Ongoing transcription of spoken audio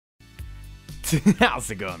How's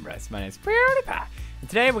it going, bros? My name's PewDiePie. And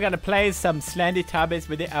today we're gonna play some SlendyTubbies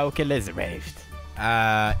with the Oculus Rift.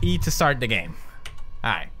 E to start the game.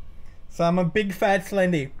 Alright. So I'm a big fat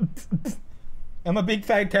Slendy. I'm a big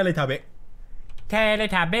fat Teletubby.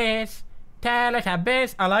 Teletubbies.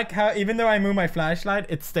 Teletubbies. I like how even though I move my flashlight,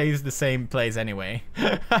 it stays the same place anyway.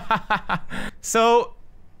 So,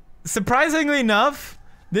 surprisingly enough,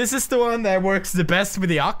 this is the one that works the best with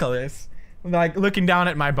the Oculus. Like, looking down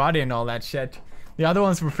at my body and all that shit. The other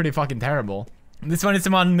ones were pretty fucking terrible. This one is the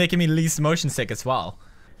one making me least motion sick as well.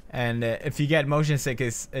 And if you get motion sick,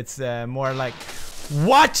 it's more like...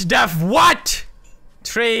 What the what?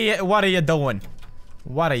 Tree, what are you doing?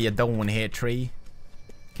 What are you doing here, Tree?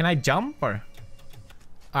 Can I jump or?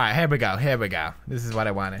 Alright, here we go, here we go. This is what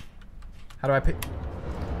I wanted. How do I pick?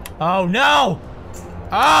 Oh no!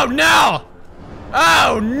 Oh no!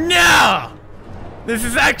 Oh no! This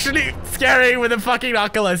is actually scary with a fucking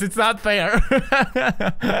Oculus. It's not fair.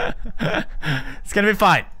 It's gonna be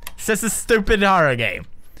fine. It's just a stupid horror game.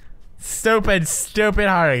 Stupid, stupid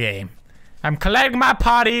horror game. I'm collecting my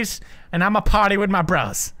parties, and I'm a party with my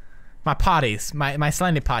bros. My parties, my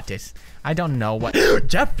slendy parties. I don't know what.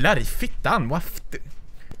 Jävlar i fittan.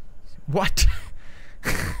 What?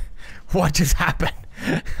 What just happened?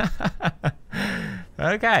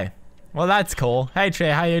 Okay. Well, that's cool. Hey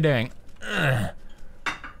Trey, how you doing?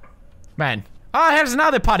 Man. Oh, here's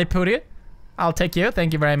another potty pooty. I'll take you.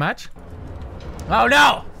 Thank you very much. Oh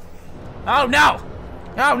no! Oh no!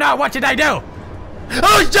 Oh no! What did I do?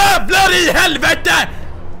 Oh yeah! Bloody helvete!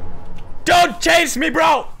 Don't chase me,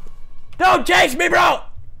 bro! Don't chase me, bro!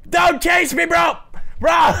 Don't chase me, bro!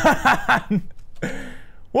 Run!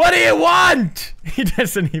 What do you want? He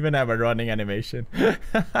doesn't even have a running animation.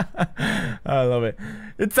 I love it.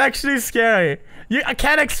 It's actually scary. I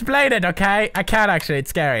can't explain it, okay? I can't actually. It's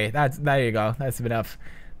scary. There you go. That's enough.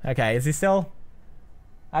 Okay, is he still?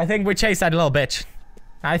 I think we chased that little bitch.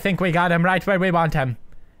 I think we got him right where we want him.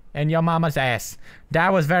 In your mama's ass.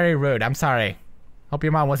 That was very rude. I'm sorry. Hope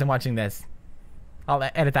your mom wasn't watching this. I'll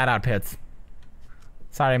edit that out, Pits.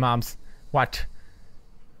 Sorry, moms. What?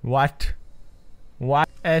 What? What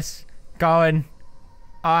is going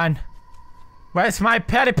on? Where's my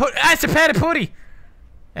patty pooty? It's a patty pooty!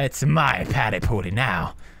 It's my patty pooty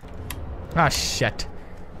now. Oh shit.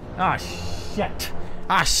 Oh shit.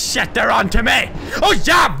 Oh shit, they're on to me! Oh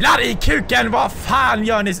jävlar i kuken, vad fan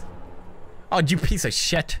gör ni? Oh, you piece of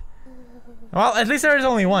shit. Well, at least there's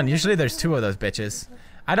only one. Usually there's two of those bitches.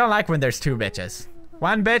 I don't like when there's two bitches.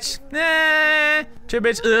 One bitch, nah. Two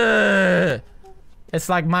bitch, ugh. It's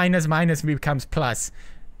like minus becomes plus.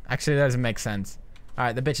 Actually, that doesn't make sense.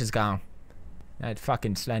 Alright, the bitch is gone. That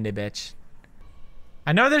fucking slendy bitch.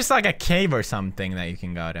 I know there's like a cave or something that you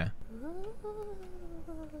can go to.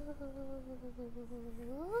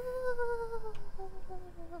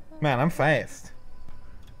 Man, I'm fast.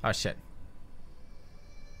 Oh shit.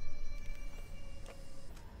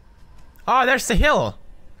 Oh, there's the hill.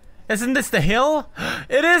 Isn't this the hill?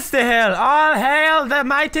 It is the hill. All hail the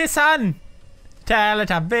mighty sun.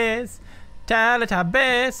 Teletubbies.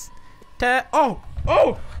 Teletubbies. Oh!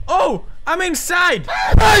 I'm inside!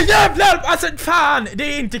 Jävlar! Alltså fan! Det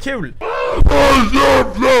är inte kul!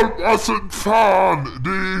 Jävlar! Alltså fan! Det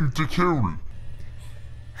är inte kul!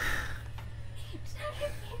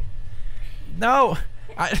 No!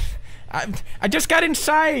 I just got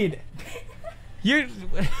inside! You...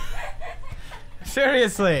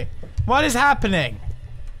 Seriously, what is happening?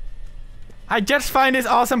 I just find this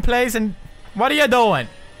awesome place and what are you doing?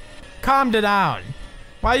 Calm down.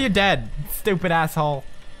 Why are you dead, stupid asshole?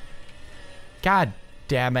 God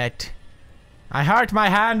damn it. I hurt my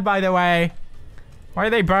hand, by the way. Why are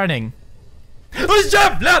they burning? Oh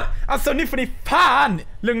jävlar! Alltså nu får ni fan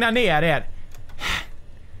lugna ner er.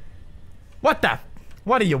 What the?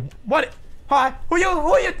 What are you? What? Huh? Who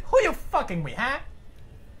you fucking with, huh?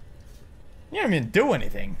 You don't even do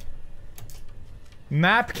anything.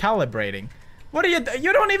 Map calibrating. What are you?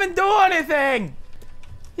 You don't even do anything.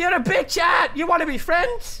 You're a bitch at. You want to be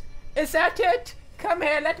friends? Is that it? Come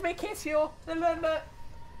here, let me kiss you. Well,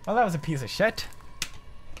 that was a piece of shit.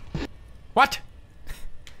 What?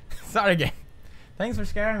 Sorry, game. Thanks for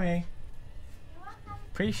scaring me.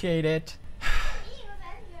 Appreciate it.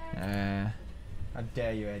 How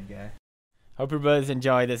dare you, Edgar? Hope you boys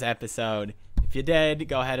enjoyed this episode. If you did,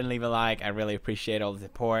 go ahead and leave a like. I really appreciate all the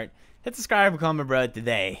support. Hit subscribe, become my bro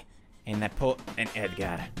today. And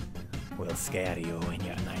Edgar will scare you in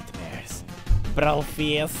your nightmares. Bro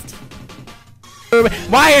feast.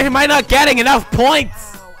 Why am I not getting enough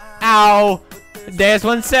points? Ow. There's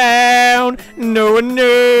one sound. No.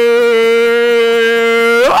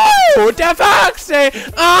 Oh, the foxy.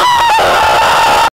 Oh.